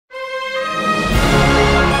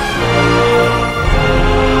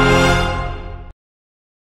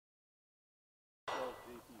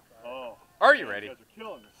you ready?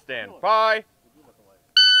 Stand by.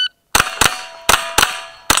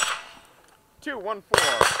 2-1-4.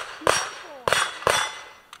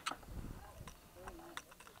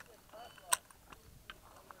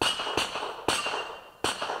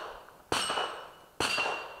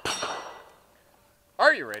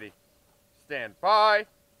 Are you ready? Stand by.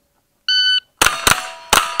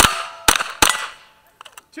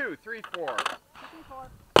 2-3-4.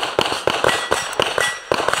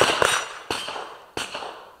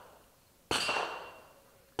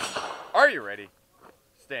 Are you ready?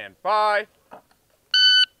 Stand by.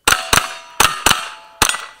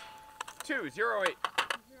 2-0-8.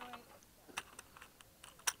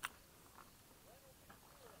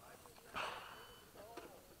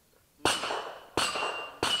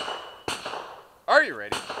 Are you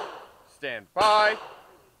ready? Stand by.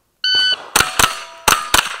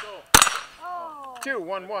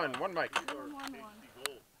 2-1-1. One mic.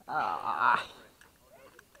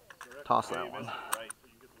 Toss that one.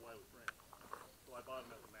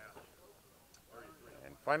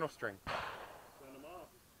 And final string.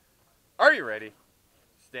 Are you ready?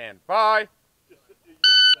 Stand by.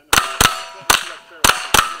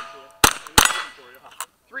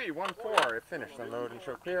 3-1-4. If finished, unload and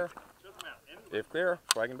show clear. If clear,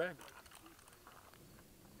 flag and bag.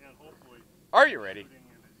 Are you ready?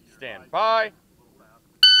 Stand by.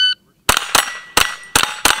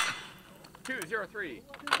 2-0-3.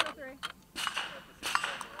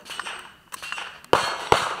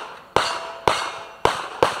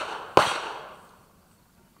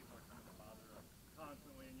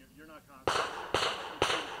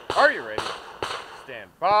 Are you ready?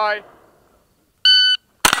 Stand by.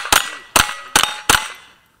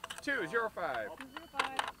 2-0-5.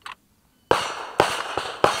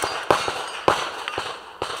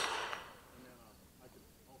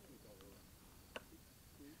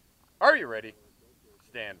 Are you ready?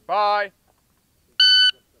 Stand by.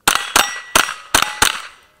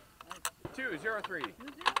 2-0-3.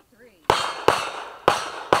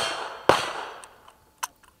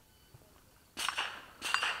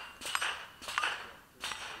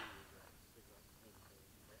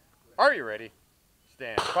 Are you ready?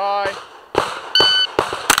 Stand by.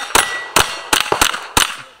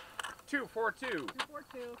 2-4-2. 2-4-2,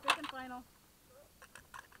 fifth and final.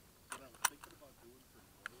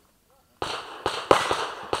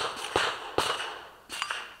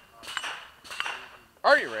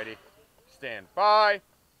 Are you ready? Stand by.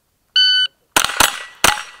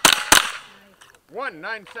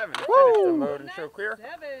 1-9-7. Finish, unload and show clear.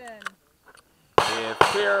 7. If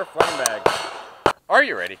clear, flag and bag. Are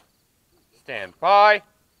you ready? Stand by.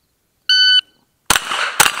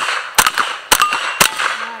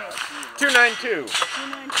 2-9-2. 2-9-2,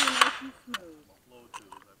 nice and smooth.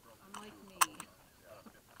 Unlike me.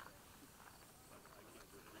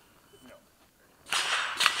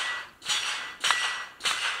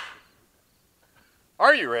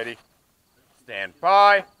 Are you ready? Stand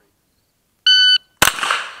by.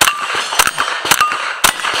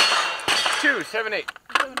 2-7-8.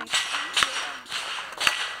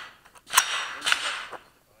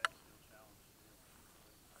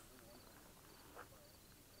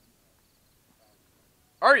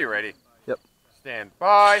 Are you ready? Yep. Stand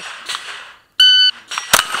by.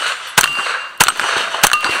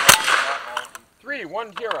 3-1-0.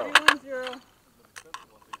 3-1-0.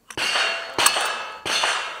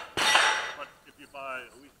 But if you buy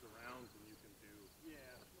at least the rounds, and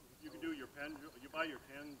you can do your pen. You buy your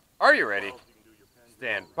pens. Are you ready? You can do your pen.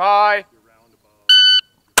 Stand by. Your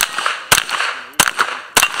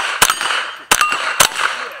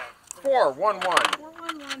roundabout. 4-1-1.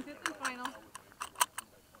 4-1-1, fifth and final.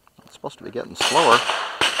 It's supposed to be getting slower.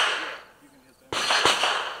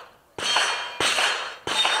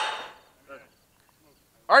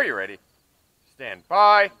 Are you ready? Stand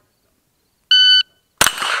by.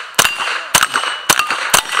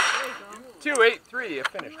 2-8-3. If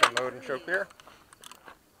finished, unload and show clear.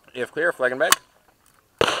 If clear, flag and bag.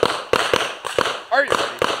 Are you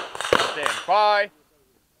ready? Stand by.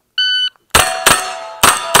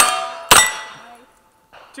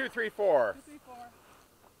 2-3-4. 2-3-4.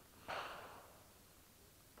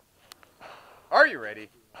 Are you ready?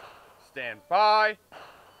 Stand by.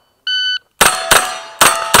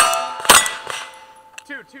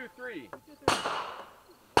 2-2-3. 2-3.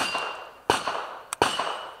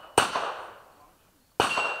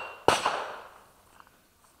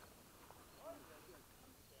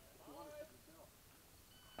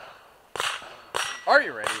 Are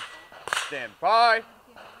you ready? Stand by.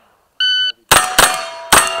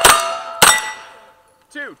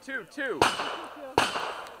 2-2-2. 2-2.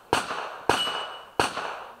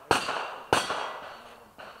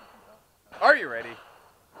 Are you ready?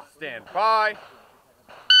 Stand by.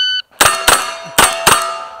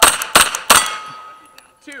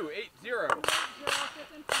 280. 0,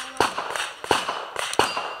 fifth and final.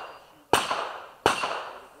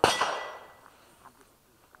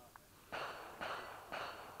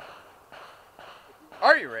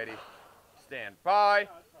 Are you ready? Stand by.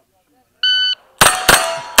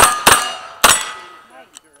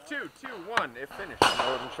 2, 2, 1. If finished,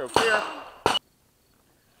 unload and show clear.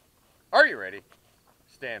 Are you ready?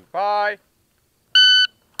 Stand by.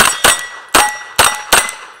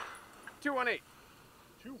 218.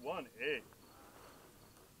 218.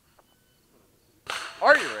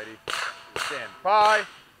 Are you ready? Stand by.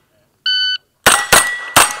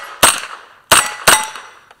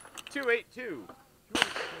 282.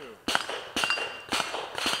 282.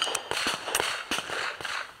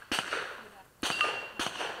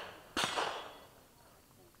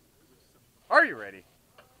 Are you ready?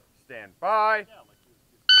 Stand by.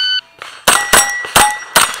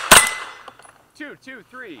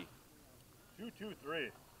 223.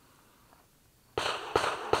 223.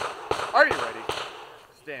 Are you ready?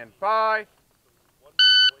 Stand by.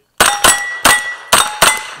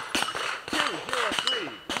 203.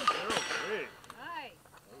 203. Nice.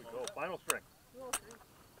 There we go. Final string. 203.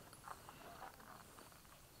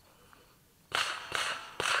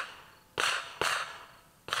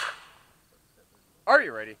 Are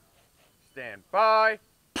you ready? Stand by.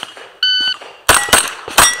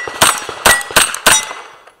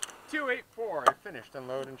 284. I finished.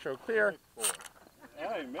 Unload and show clear. 4.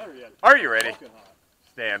 I ain't met her yet. Are you ready? Smoking hot.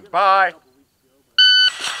 Stand by.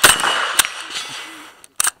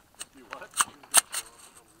 You what?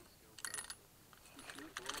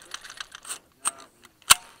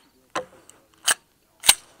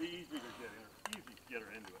 Be easy to get in. Easy to get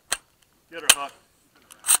her into it. Get her hot.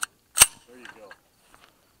 There you go.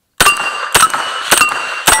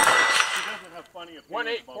 She doesn't have funny opinions.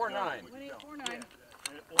 1849. 1849.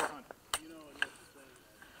 400.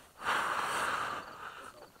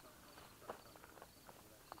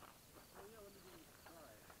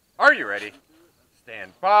 Are you ready?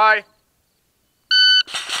 Stand by.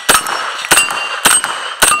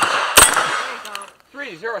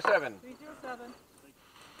 307. 307.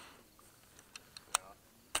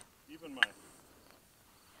 Even my.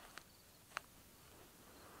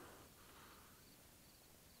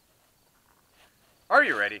 Are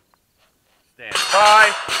you ready? Stand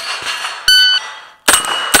by.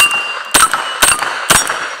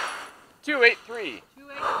 283.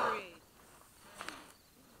 283.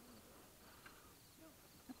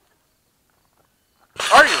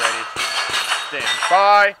 Are you ready? Stand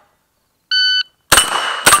by.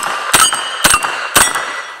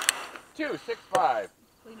 265.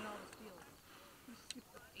 Cleaning all the steels.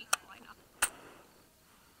 Line up.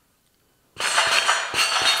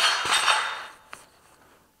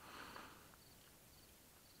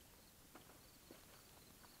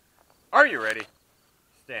 Are you ready?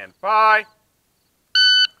 Stand by.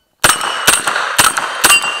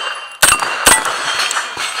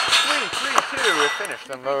 332. If finished,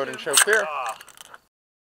 unload and show clear.